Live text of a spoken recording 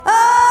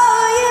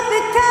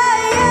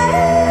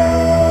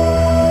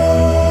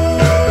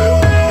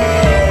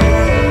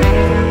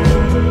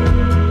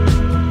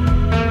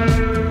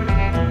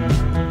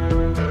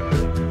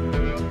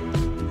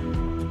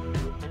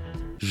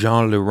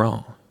Jean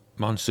Laurent,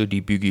 Monsieur de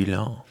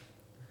Bugilon.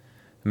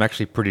 I'm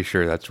actually pretty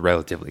sure that's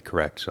relatively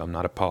correct, so I'm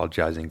not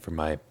apologizing for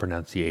my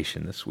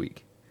pronunciation this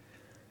week.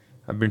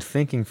 I've been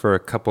thinking for a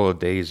couple of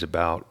days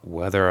about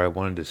whether I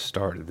wanted to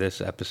start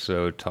this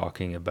episode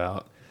talking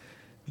about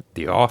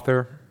the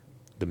author,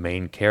 the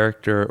main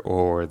character,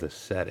 or the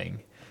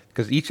setting.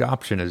 Because each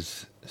option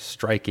is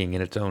striking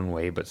in its own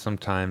way, but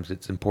sometimes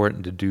it's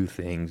important to do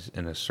things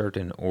in a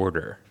certain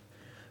order.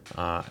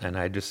 And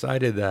I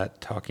decided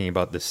that talking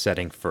about the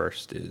setting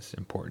first is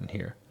important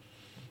here.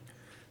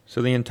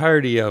 So the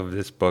entirety of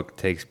this book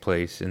takes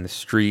place in the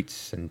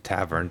streets and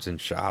taverns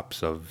and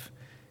shops of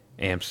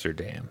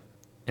Amsterdam.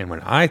 And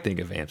when I think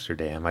of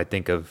Amsterdam, I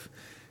think of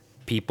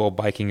people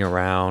biking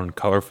around,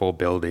 colorful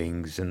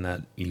buildings, and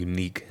that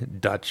unique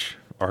Dutch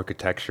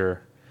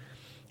architecture.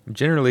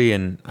 Generally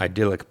an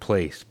idyllic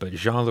place, but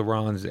Jean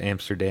Laurent's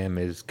Amsterdam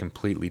is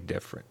completely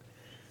different.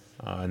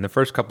 In the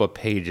first couple of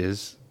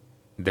pages,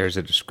 there's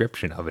a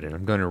description of it, and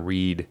I'm going to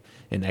read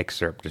an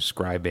excerpt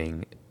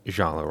describing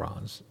Jean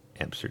Laurent's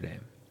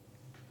Amsterdam.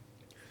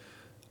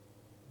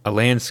 A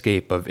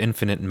landscape of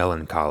infinite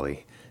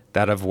melancholy,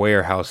 that of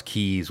warehouse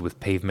quays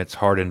with pavements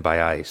hardened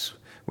by ice,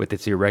 with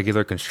its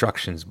irregular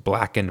constructions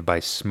blackened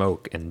by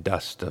smoke and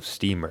dust of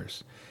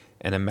steamers,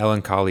 and a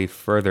melancholy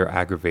further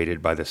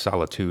aggravated by the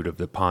solitude of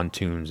the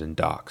pontoons and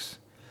docks.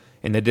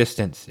 In the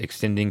distance,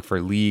 extending for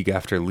league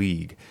after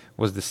league,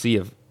 was the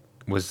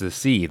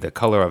sea, the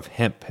color of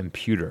hemp and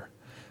pewter,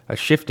 a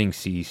shifting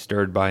sea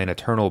stirred by an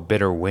eternal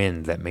bitter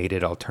wind that made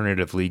it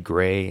alternatively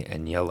gray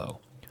and yellow,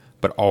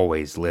 but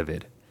always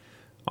livid.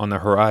 On the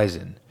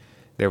horizon,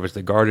 there was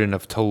the garden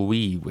of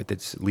Tolui with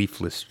its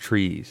leafless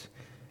trees.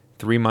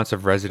 3 months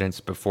of residence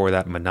before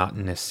that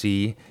monotonous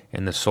sea,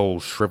 and the soul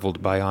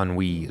shriveled by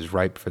ennui is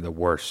ripe for the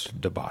worst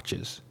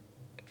debauches.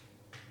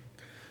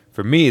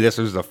 For me, this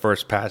was the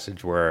first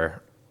passage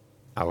where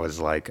I was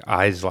like,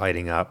 eyes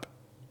lighting up.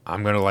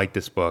 I'm going to like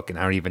this book, and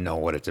I don't even know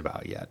what it's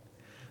about yet.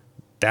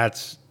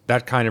 That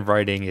kind of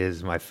writing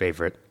is my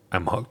favorite.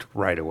 I'm hooked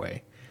right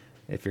away.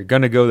 If you're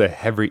going to go the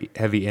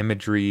heavy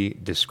imagery,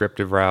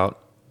 descriptive route,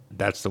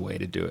 that's the way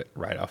to do it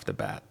right off the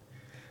bat.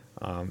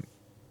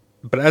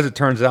 But as it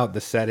turns out, the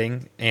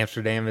setting,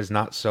 Amsterdam, is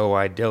not so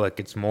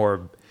idyllic. It's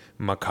more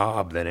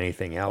macabre than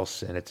anything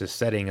else, and it's a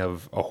setting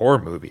of a horror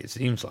movie, it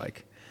seems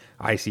like.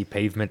 Icy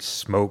pavements,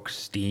 smoke,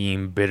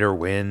 steam, bitter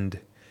wind.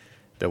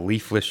 The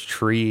leafless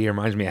tree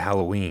reminds me of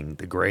Halloween,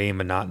 the gray,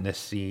 monotonous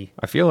sea.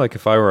 I feel like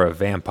if I were a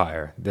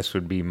vampire, this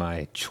would be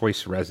my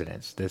choice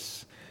residence,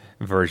 this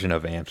version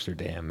of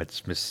Amsterdam.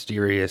 It's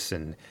mysterious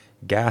and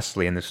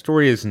ghastly, and the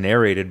story is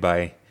narrated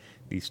by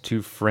these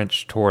two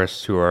French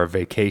tourists who are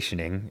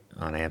vacationing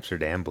on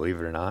Amsterdam, believe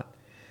it or not.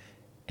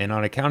 And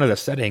on account of the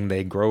setting,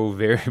 they grow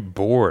very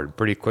bored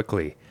pretty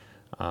quickly.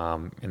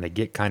 And they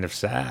get kind of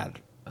sad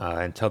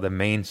until the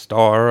main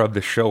star of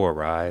the show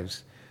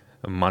arrives,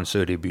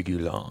 Monsieur de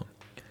Bugilon.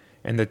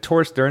 And the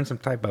tourists, they're in some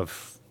type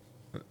of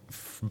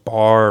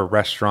bar or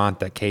restaurant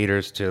that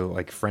caters to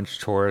like French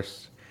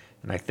tourists.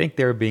 And I think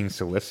they're being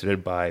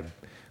solicited by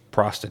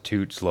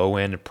prostitutes,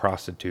 low-end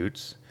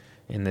prostitutes,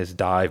 in this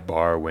dive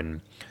bar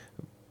when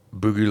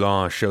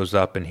Bugilon shows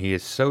up, and he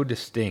is so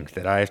distinct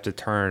that I have to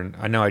turn.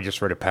 I know I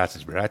just read a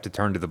passage, but I have to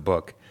turn to the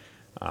book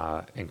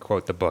and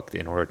quote the book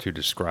in order to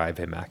describe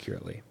him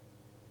accurately.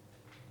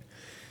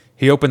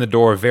 He opened the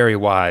door very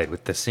wide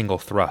with a single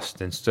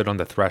thrust and stood on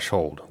the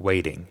threshold,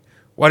 waiting.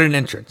 What an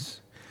entrance!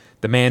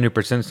 The man who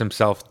presents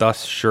himself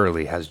thus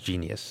surely has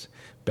genius.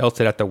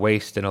 Belted at the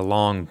waist in a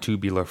long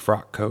tubular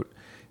frock coat,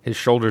 his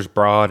shoulders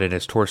broad and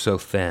his torso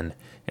thin,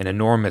 an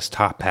enormous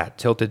top hat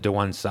tilted to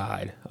one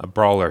side. A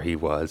brawler he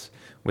was,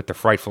 with the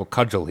frightful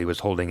cudgel he was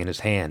holding in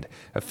his hand,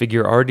 a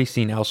figure already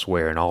seen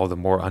elsewhere and all the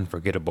more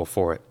unforgettable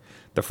for it.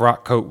 The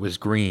frock coat was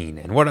green,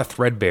 and what a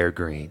threadbare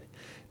green!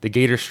 The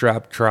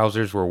gaiter-strapped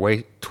trousers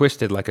were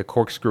twisted like a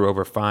corkscrew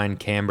over fine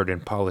cambered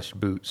and polished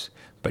boots,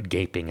 but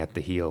gaping at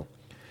the heel.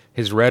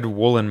 His red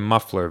woolen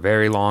muffler,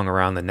 very long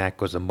around the neck,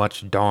 was a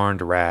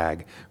much-darned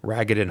rag,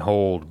 ragged and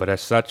old, but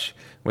as such,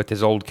 with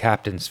his old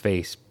captain's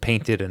face,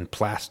 painted and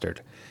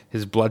plastered,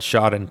 his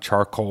bloodshot and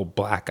charcoal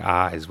black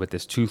eyes, with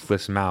his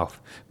toothless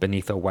mouth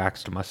beneath a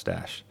waxed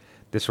mustache.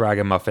 This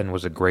ragamuffin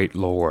was a great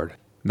lord.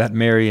 That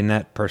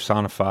marionette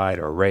personified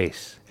a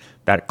race.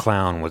 That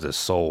clown was a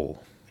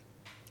soul.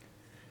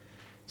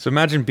 So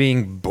imagine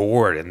being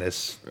bored in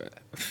this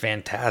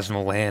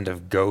phantasmal land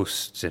of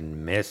ghosts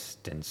and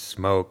mist and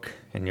smoke,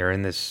 and you're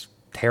in this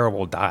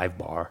terrible dive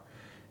bar,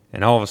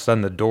 and all of a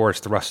sudden the door is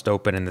thrust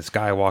open and this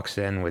guy walks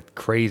in with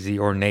crazy,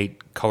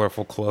 ornate,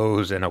 colorful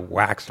clothes and a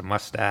waxed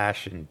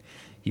mustache, and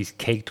he's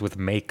caked with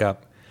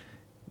makeup.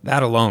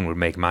 That alone would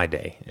make my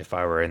day if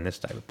I were in this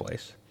type of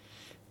place.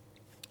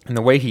 And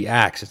the way he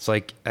acts, it's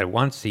like at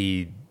once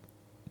he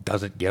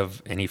doesn't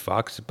give any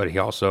fucks, but he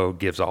also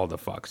gives all the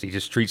fucks. He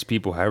just treats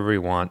people however he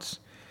wants,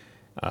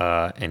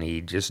 and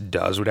he just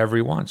does whatever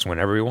he wants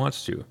whenever he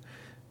wants to.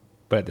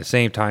 But at the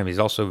same time, he's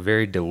also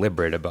very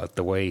deliberate about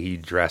the way he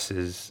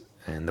dresses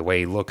and the way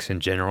he looks in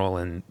general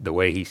and the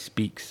way he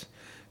speaks.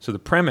 So the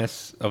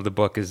premise of the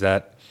book is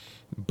that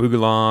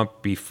Bougoulin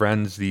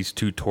befriends these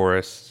two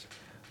tourists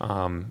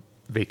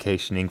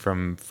vacationing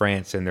from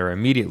France, and they're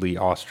immediately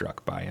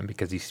awestruck by him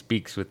because he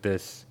speaks with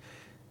this,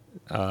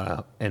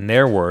 in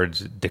their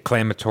words,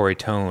 declamatory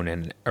tone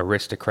and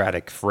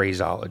aristocratic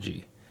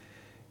phraseology.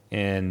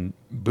 And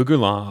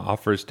Bougoulin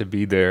offers to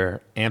be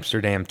their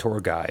Amsterdam tour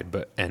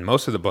guide, and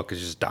most of the book is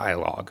just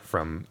dialogue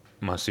from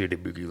Monsieur de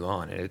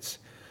Bougoulin. And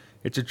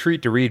it's a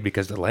treat to read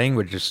because the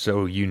language is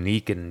so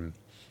unique and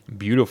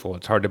beautiful.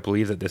 It's hard to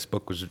believe that this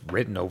book was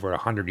written over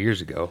 100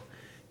 years ago.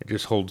 It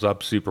just holds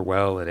up super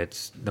well, and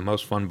it's the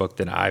most fun book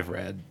that I've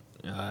read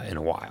in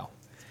a while.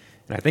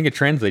 And I think it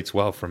translates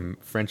well from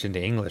French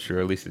into English, or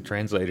at least the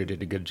translator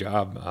did a good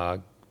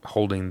job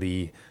holding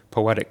the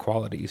poetic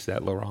qualities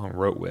that Laurent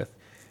wrote with.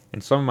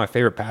 And some of my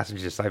favorite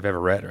passages I've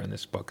ever read are in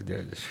this book.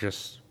 It's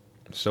just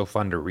so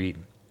fun to read.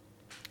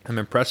 I'm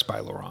impressed by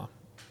Laurent.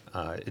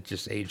 It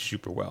just aged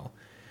super well.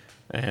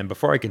 And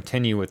before I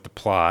continue with the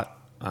plot,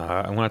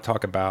 I want to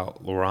talk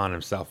about Laurent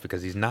himself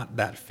because he's not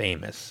that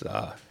famous.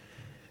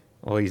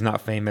 Well, he's not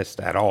famous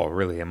at all,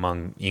 really,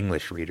 among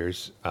English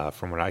readers,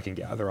 from what I can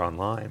gather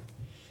online.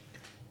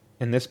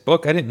 In this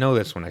book, I didn't know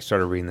this when I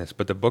started reading this,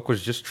 but the book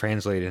was just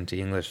translated into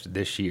English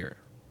this year,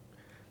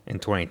 in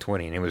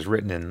 2020, and it was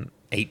written in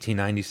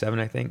 1897,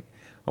 I think,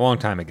 a long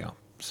time ago.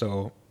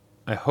 So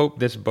I hope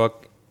this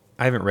book,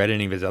 I haven't read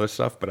any of his other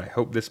stuff, but I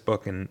hope this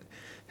book and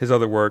his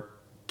other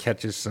work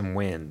catches some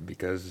wind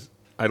because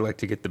I'd like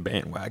to get the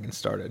bandwagon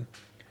started.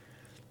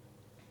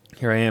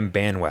 Here I am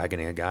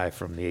bandwagoning a guy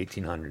from the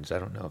 1800s. I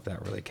don't know if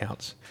that really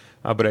counts.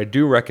 But I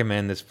do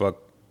recommend this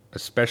book,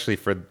 especially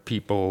for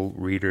people,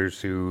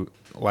 readers who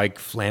like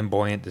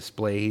flamboyant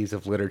displays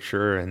of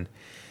literature and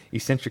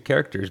eccentric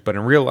characters. But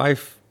in real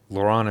life,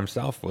 Laurent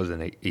himself was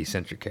an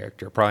eccentric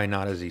character. Probably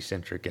not as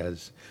eccentric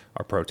as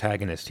our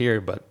protagonist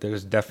here, but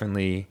there's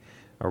definitely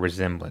a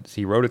resemblance.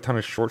 He wrote a ton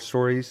of short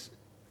stories.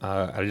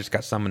 I just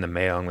got some in the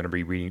mail. I'm going to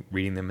be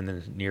reading them in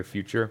the near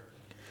future.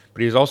 But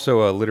he was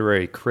also a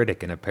literary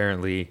critic, and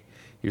apparently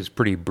he was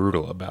pretty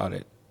brutal about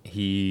it.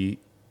 He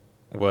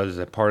was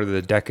a part of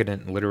the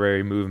decadent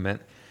literary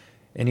movement,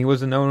 and he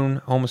was a known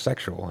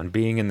homosexual. And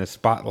being in the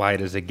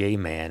spotlight as a gay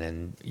man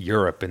in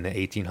Europe in the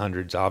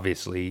 1800s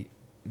obviously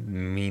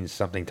means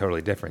something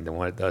totally different than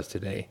what it does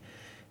today.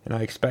 And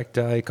I expect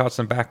he caught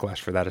some backlash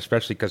for that,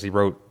 especially because he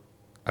wrote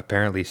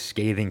apparently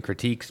scathing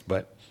critiques.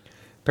 But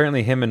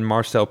apparently him and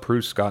Marcel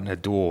Proust got in a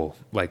duel,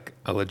 like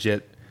a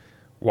legit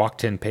walk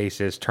 10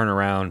 paces, turn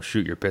around,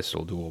 shoot your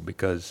pistol duel,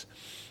 because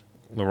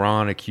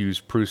Laurent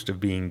accused Proust of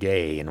being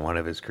gay in one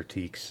of his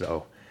critiques.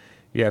 So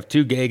you have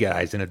two gay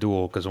guys in a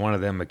duel because one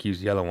of them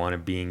accused the other one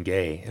of being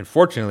gay. And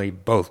fortunately,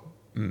 both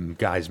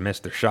guys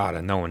missed their shot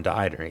and no one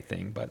died or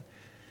anything. But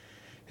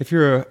if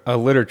you're a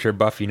literature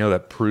buff, you know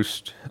that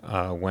Proust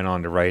went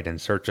on to write In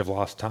Search of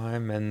Lost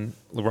Time, and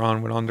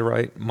Laurent went on to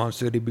write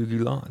Monsieur de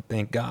Bougoulin.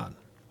 Thank God.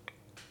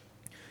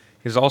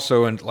 He's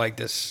also in like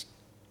this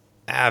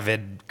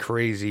avid,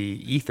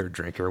 crazy ether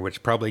drinker,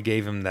 which probably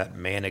gave him that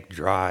manic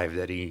drive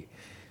that he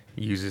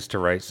uses to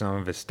write some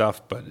of his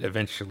stuff. But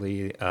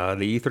eventually,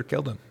 the ether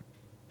killed him.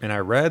 And I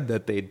read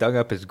that they dug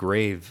up his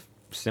grave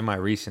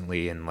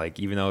semi-recently, and like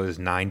even though it was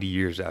 90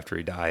 years after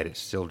he died, it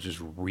still just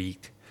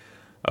reeked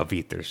of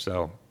ether.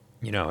 So,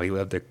 you know, he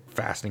lived a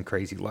fast and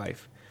crazy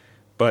life.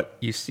 But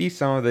you see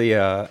some of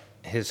the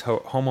his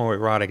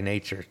homoerotic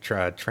nature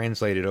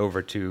translated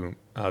over to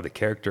the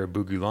character of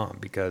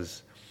Bougoulin,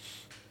 because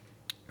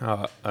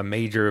a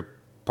major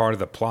part of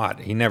the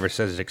plot, he never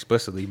says it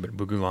explicitly, but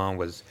Bougoulin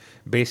was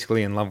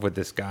basically in love with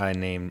this guy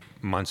named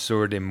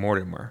Monsieur de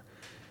Mortimer,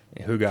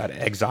 who got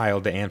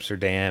exiled to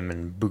Amsterdam,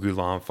 and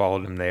Bougoulin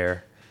followed him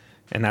there.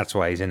 And that's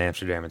why he's in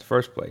Amsterdam in the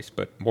first place.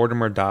 But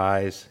Mortimer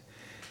dies,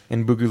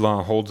 and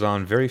Bougoulin holds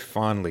on very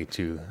fondly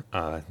to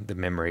the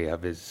memory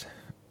of his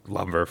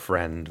lover,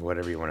 friend,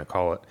 whatever you want to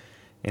call it.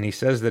 And he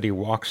says that he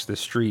walks the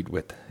street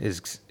with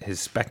his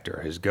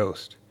specter, his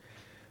ghost.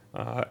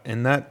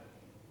 And that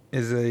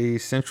is a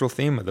central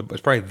theme of the book.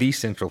 It's probably the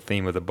central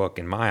theme of the book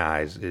in my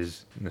eyes,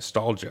 is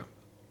nostalgia.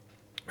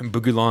 And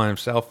Bougoulin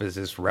himself is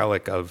this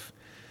relic of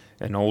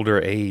an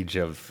older age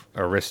of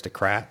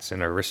aristocrats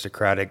and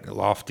aristocratic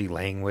lofty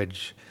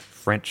language,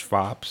 French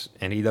fops,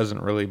 and he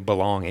doesn't really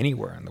belong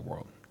anywhere in the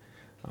world.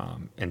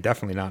 And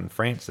definitely not in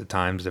France. The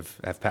times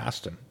have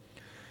passed him.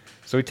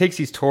 So he takes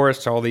these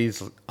tourists to all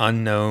these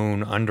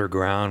unknown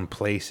underground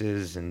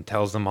places and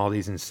tells them all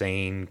these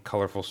insane,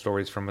 colorful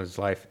stories from his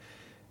life.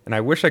 And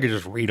I wish I could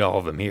just read all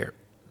of them here.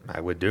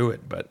 I would do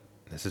it, but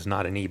this is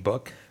not an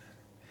ebook.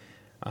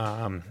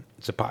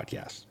 It's a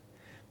podcast.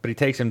 But he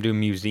takes them to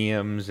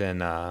museums,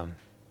 and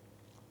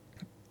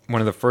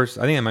one of the first,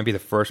 I think it might be the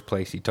first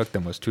place he took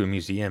them was to a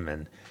museum,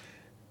 and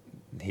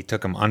he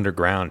took them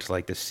underground to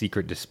like this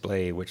secret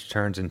display, which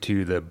turns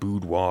into the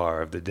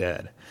boudoir of the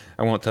dead.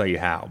 I won't tell you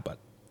how, but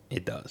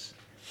it does.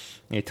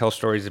 And he tells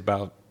stories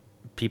about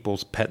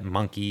people's pet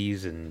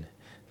monkeys and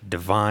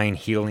divine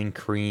healing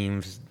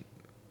creams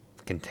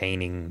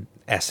containing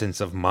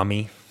essence of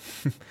mummy.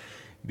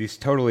 These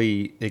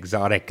totally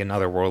exotic and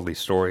otherworldly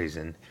stories,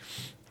 and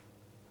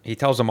he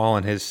tells them all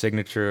in his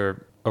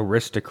signature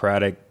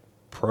aristocratic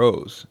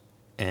prose,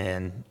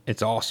 and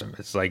it's awesome.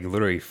 It's like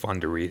literally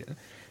fun to read. And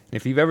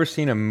if you've ever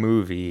seen a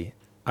movie,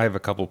 I have a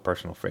couple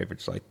personal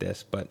favorites like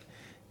this, but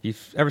if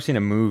you've ever seen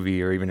a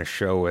movie or even a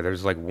show where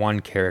there's like one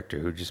character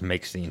who just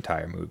makes the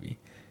entire movie,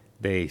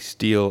 they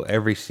steal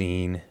every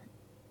scene,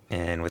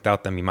 and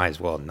without them, you might as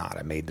well not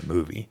have made the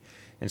movie.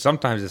 And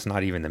sometimes it's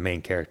not even the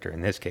main character.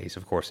 In this case,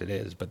 of course, it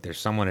is. But there's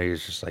someone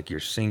who's just like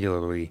you're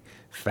singularly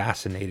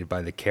fascinated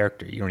by the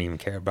character. You don't even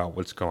care about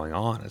what's going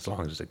on as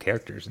long as the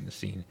character's in the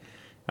scene.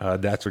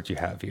 That's what you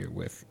have here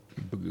with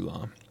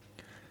Bugula.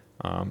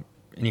 And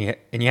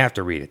you have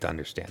to read it to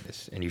understand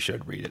this, and you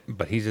should read it.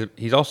 But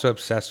he's also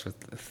obsessed with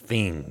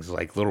things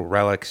like little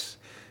relics,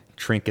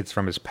 trinkets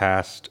from his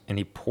past, and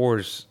he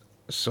pours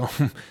so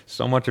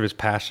much of his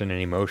passion and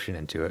emotion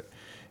into it.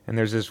 And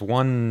there's this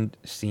one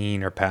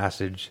scene or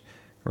passage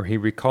where he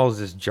recalls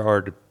this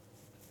jarred,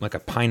 like a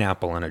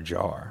pineapple in a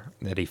jar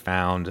that he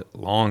found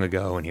long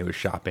ago when he was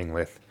shopping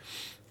with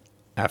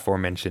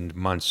aforementioned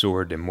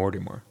Monsieur de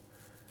Mortimer.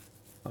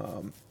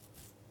 And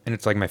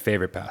it's like my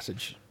favorite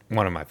passage,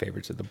 one of my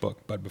favorites of the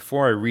book. But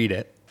before I read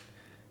it,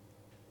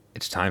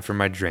 it's time for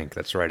my drink.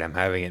 That's right, I'm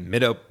having it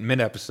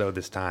mid-episode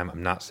this time.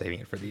 I'm not saving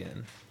it for the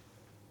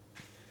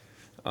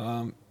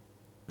end.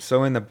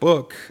 So in the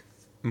book,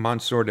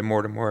 Monsieur de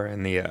Mortimer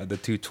and the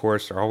two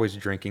tourists are always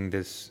drinking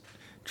this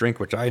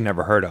drink, which I had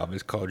never heard of.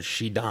 It's called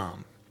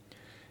Schiedam,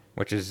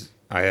 which is,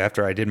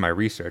 after I did my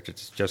research,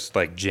 it's just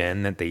like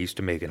gin that they used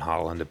to make in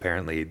Holland.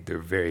 Apparently, they're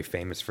very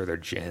famous for their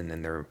gin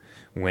and their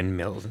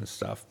windmills and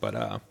stuff.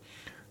 But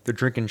they're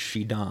drinking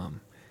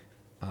Schiedam.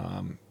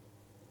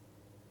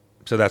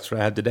 So that's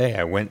what I had today.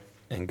 I went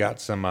and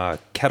got some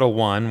Kettle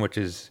One, which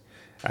is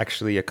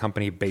actually a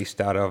company based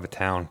out of a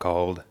town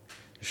called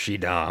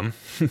Schiedam.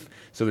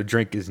 So the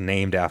drink is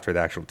named after the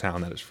actual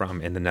town that it's from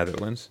in the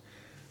Netherlands.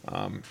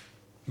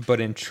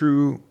 But in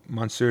true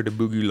Monsieur de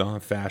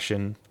Bugula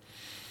fashion,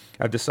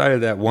 I've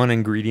decided that one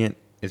ingredient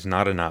is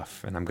not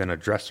enough, and I'm going to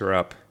dress her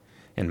up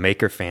and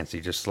make her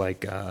fancy, just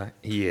like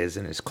he is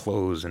in his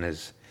clothes and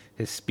his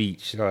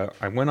speech. So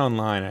I went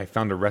online, I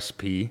found a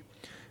recipe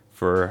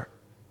for,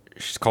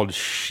 it's called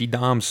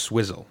Schiedam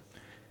Swizzle.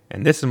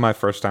 And this is my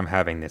first time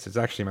having this. It's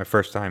actually my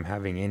first time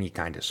having any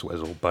kind of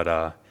swizzle,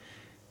 but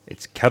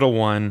it's Kettle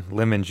One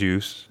lemon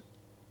juice,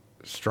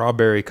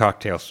 strawberry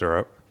cocktail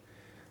syrup,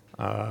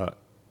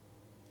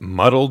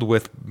 muddled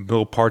with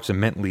little parts of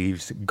mint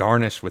leaves,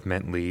 garnished with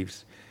mint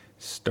leaves,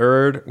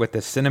 stirred with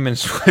a cinnamon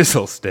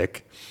swizzle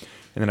stick,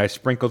 and then I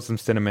sprinkled some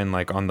cinnamon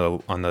like on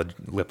the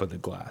lip of the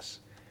glass.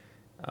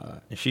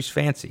 And she's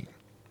fancy.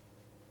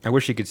 I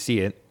wish you could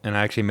see it, and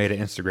I actually made an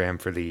Instagram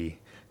for the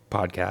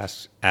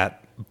podcast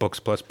at Books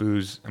Plus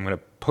Booze. I'm going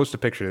to post a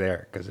picture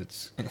there because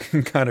it's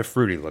kind of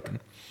fruity looking.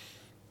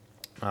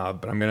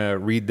 But I'm going to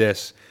read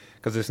this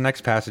because this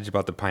next passage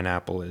about the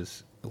pineapple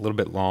is a little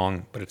bit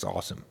long, but it's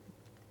awesome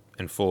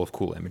and full of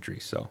cool imagery.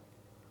 So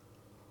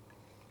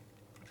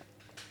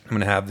I'm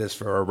going to have this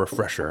for a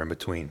refresher in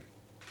between.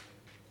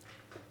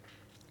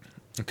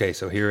 Okay,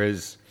 so here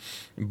is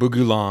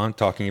Bugula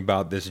talking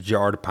about this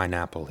jarred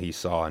pineapple he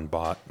saw and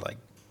bought, like,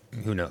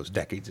 who knows,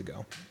 decades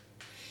ago.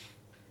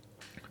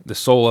 The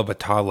soul of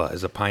Atala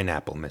is a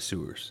pineapple,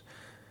 messieurs.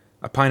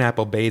 A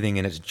pineapple bathing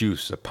in its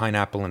juice, a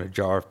pineapple in a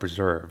jar of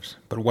preserves.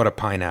 But what a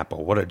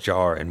pineapple, what a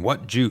jar, and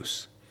what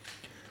juice!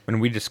 When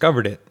we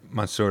discovered it,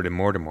 Monsieur de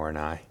Mortimer and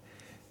I,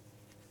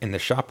 in the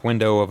shop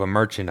window of a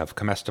merchant of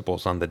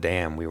comestibles on the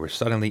dam, we were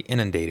suddenly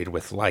inundated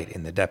with light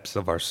in the depths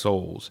of our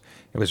souls.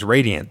 It was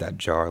radiant, that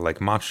jar, like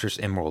monstrous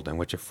emerald in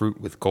which a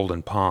fruit with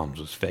golden palms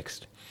was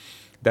fixed.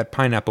 That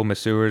pineapple,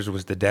 messieurs,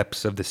 was the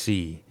depths of the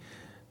sea.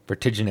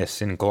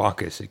 Vertiginous and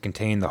glaucous, it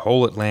contained the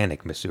whole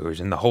Atlantic, messieurs,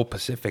 and the whole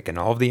Pacific, and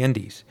all the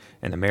Indies,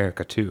 and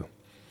America too.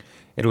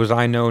 It was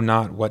I know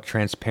not what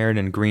transparent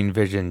and green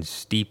visions,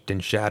 steeped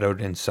and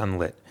shadowed and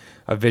sunlit,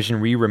 a vision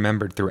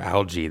re-remembered through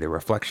algae, the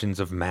reflections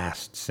of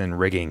masts and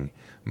rigging,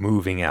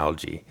 moving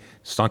algae,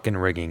 sunken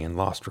rigging and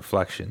lost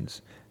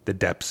reflections, the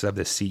depths of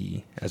the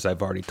sea, as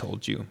I've already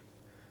told you.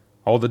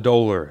 All the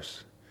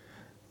dolors,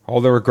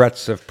 all the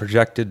regrets of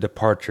projected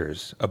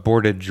departures,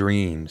 aborted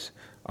dreams,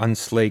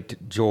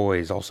 unslaked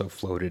joys also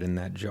floated in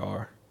that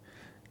jar.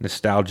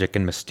 Nostalgic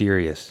and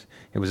mysterious,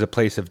 it was a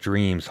place of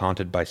dreams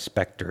haunted by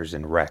specters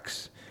and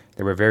wrecks.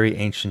 There were very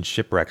ancient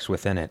shipwrecks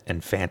within it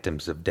and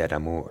phantoms of dead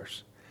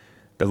amours.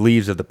 The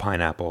leaves of the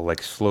pineapple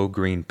like slow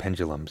green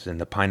pendulums,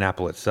 and the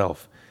pineapple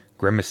itself,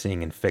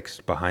 grimacing and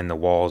fixed behind the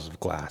walls of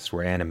glass,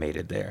 were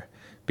animated there,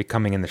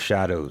 becoming in the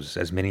shadows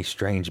as many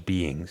strange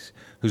beings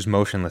whose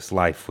motionless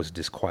life was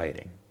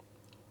disquieting.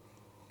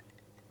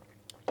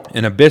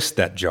 An abyss,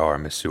 that jar,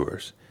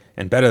 messieurs,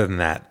 and better than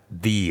that,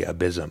 the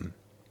abysm.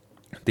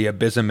 The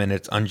abysm in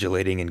its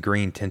undulating and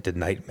green-tinted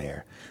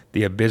nightmare,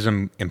 the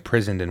abysm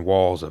imprisoned in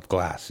walls of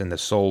glass, in the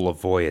soul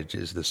of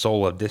voyages, the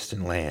soul of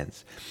distant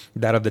lands,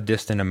 that of the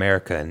distant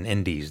America and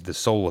Indies, the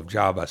soul of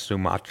Java,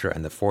 Sumatra,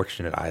 and the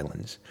Fortunate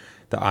Islands,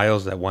 the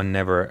isles that one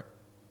never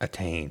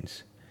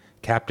attains,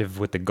 captive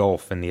with the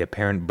gulf and the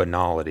apparent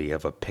banality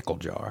of a pickle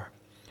jar.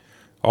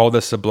 All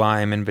the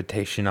sublime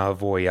invitation à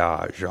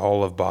voyage,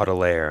 all of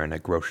Baudelaire in a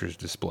grocer's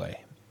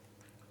display.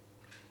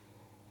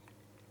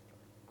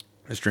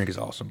 This drink is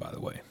awesome, by the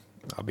way.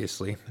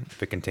 Obviously,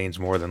 if it contains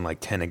more than like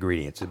 10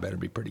 ingredients, it better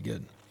be pretty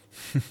good.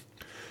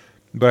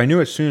 But I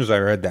knew as soon as I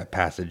read that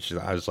passage,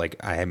 I was like,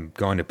 I am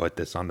going to put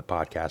this on the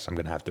podcast. I'm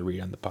going to have to read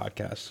on the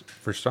podcast.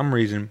 For some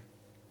reason,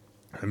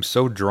 I'm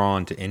so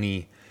drawn to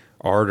any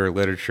art or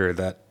literature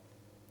that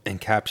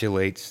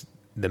encapsulates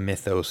the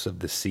mythos of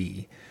the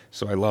sea.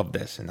 So I love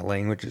this, and the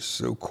language is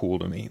so cool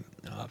to me.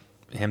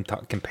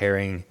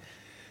 Comparing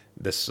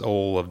the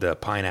soul of the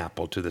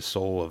pineapple to the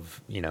soul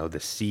of, the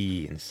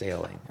sea and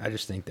sailing. I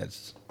just think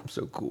that's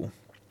so cool.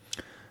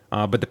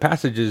 But the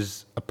passage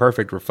is a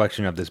perfect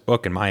reflection of this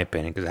book, in my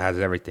opinion, because it has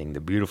everything. The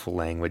beautiful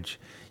language.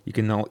 You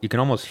can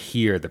almost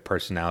hear the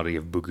personality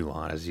of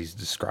Bougoulon as he's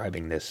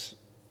describing this,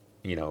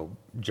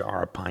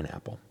 jar of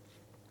pineapple.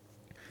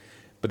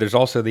 But there's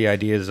also the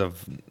ideas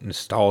of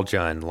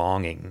nostalgia and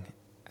longing,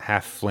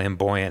 half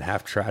flamboyant,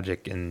 half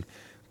tragic, and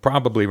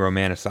probably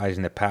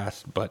romanticizing the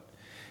past. But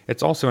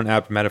it's also an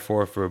apt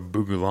metaphor for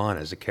Bougoulon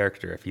as a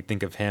character. If you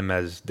think of him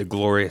as the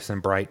glorious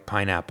and bright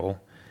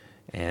pineapple,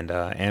 and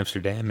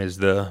Amsterdam is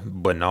the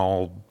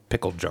banal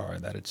pickle jar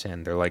that it's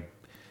in. They're like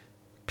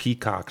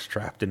peacocks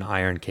trapped in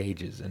iron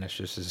cages, and it's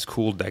just this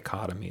cool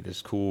dichotomy,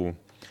 this cool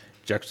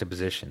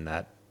juxtaposition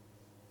that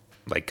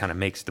like kind of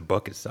makes the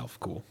book itself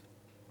cool.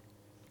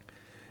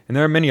 And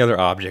there are many other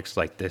objects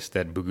like this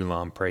that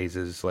Bougoulon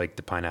praises, like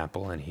the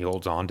pineapple, and he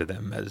holds on to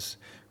them as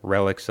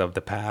relics of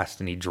the past,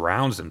 and he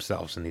drowns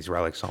himself in these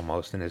relics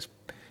almost, and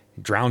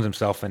drowns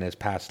himself in his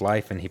past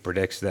life, and he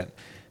predicts that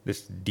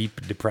this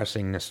deep,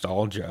 depressing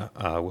nostalgia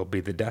will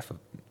be the death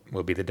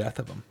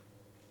of him.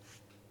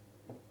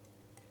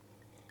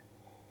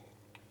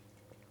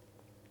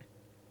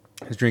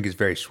 His drink is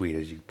very sweet,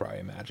 as you probably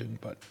imagine,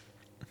 but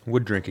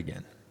would drink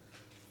again.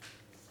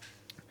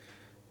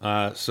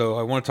 So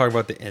I want to talk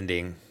about the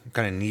ending. I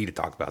kind of need to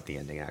talk about the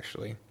ending,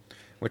 actually,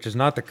 which is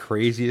not the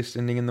craziest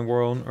ending in the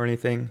world or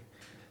anything,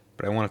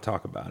 but I want to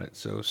talk about it.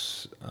 So,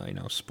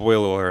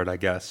 spoiler alert, I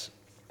guess.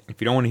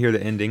 If you don't want to hear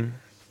the ending,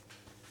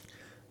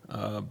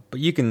 but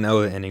you can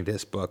know the ending of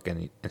this book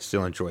and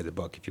still enjoy the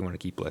book if you want to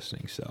keep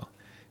listening. So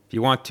if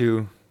you want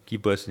to,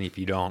 keep listening. If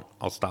you don't,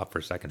 I'll stop for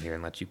a second here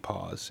and let you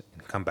pause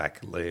and come back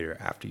later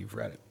after you've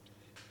read it.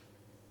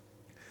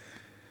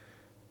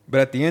 But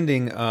at the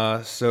ending,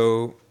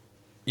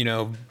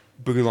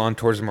 Bougoulon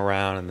tours them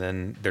around, and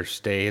then their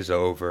stay is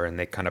over, and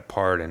they kind of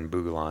part, and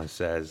Bougoulon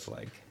says,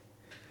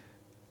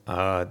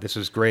 this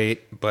was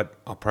great, but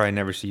I'll probably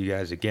never see you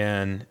guys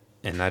again,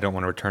 and I don't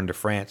want to return to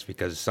France,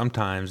 because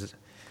sometimes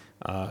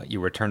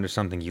you return to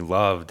something you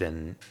loved,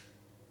 and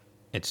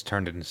it's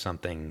turned into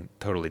something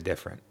totally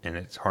different, and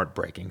it's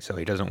heartbreaking. So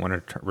he doesn't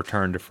want to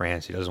return to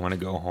France. He doesn't want to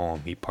go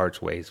home. He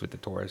parts ways with the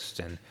tourists,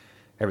 and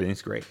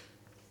everything's great.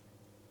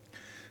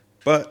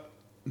 But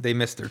they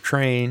miss their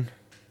train.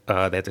 They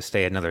have to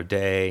stay another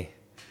day,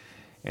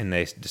 and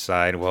they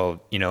decide,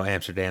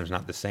 Amsterdam's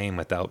not the same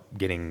without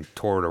getting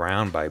toured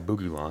around by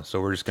Bougoulon.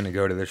 So we're just going to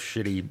go to this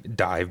shitty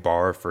dive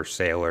bar for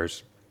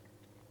sailors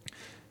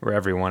where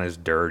everyone is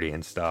dirty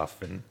and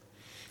stuff, and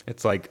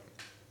it's like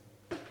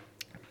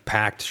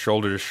packed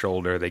shoulder to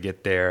shoulder. They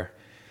get there,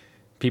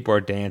 people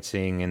are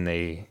dancing, and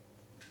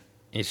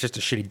it's just a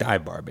shitty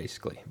dive bar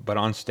basically. But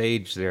on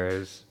stage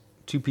there's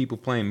two people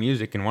playing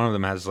music, and one of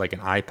them has like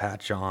an eye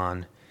patch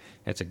on.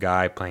 It's a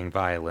guy playing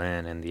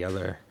violin, and the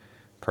other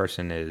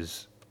person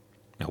is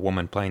a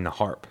woman playing the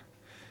harp.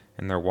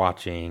 And they're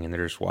watching, and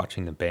they're just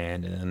watching the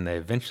band, and then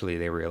eventually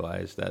they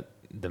realize that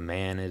the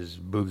man is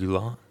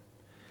Bougoulon.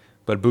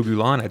 But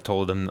Bougoulon had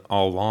told him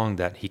all along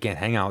that he can't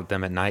hang out with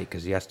them at night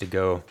because he has to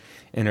go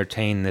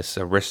entertain this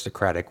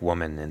aristocratic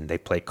woman, and they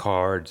play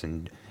cards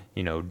and,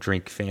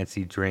 drink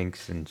fancy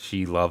drinks, and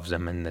she loves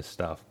him and this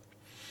stuff.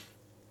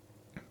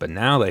 But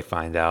now they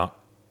find out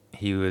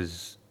he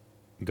was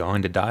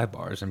going to dive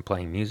bars and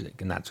playing music,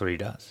 and that's what he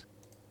does.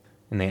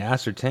 And they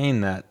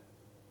ascertain that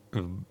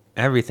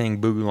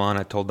everything Bougoulon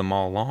had told them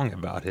all along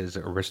about his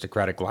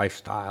aristocratic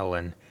lifestyle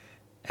and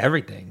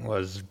everything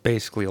was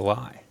basically a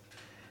lie.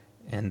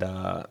 And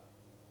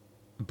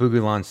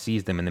Bougoulon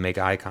sees them, and they make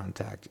eye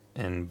contact.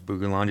 And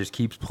Bougoulon just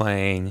keeps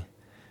playing,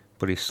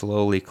 but he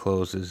slowly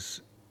closes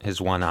his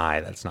one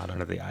eye that's not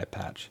under the eye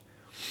patch.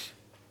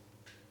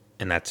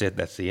 And that's it.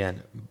 That's the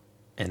end.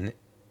 And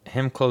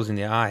him closing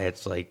the eye,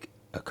 it's like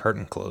a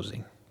curtain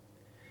closing.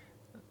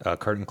 A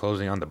curtain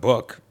closing on the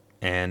book,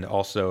 and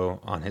also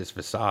on his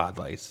facade.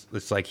 Like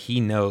it's like he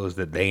knows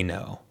that they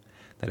know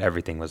that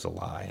everything was a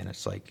lie. And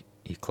it's like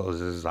he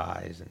closes his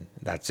eyes, and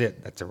that's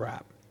it. That's a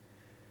wrap.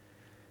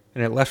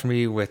 And it left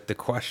me with the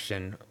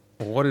question,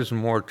 what is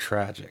more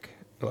tragic?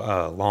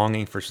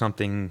 Longing for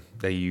something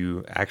that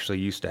you actually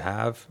used to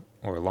have,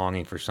 or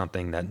longing for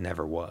something that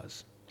never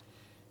was?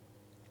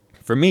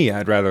 For me,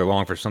 I'd rather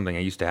long for something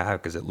I used to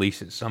have, because at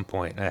least at some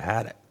point I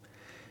had it.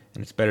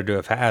 And it's better to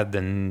have had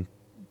than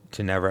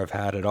to never have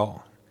had at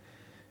all.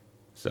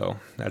 So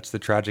that's the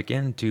tragic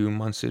end to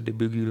Monsieur de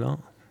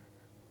Bougoulon.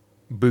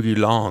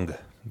 Bougoulon,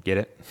 get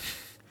it?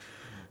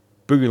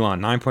 Boogie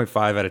Lawn,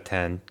 9.5 out of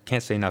 10.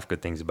 Can't say enough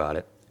good things about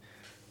it.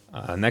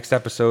 Next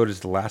episode is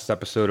the last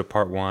episode of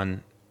part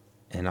 1,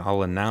 and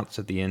I'll announce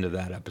at the end of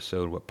that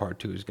episode what part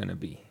 2 is going to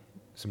be.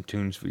 Some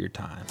tunes for your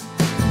time.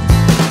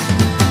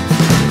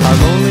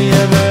 I'm only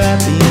ever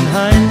happy in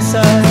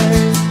hindsight.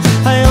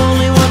 I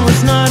only want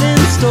what's not in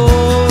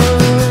store.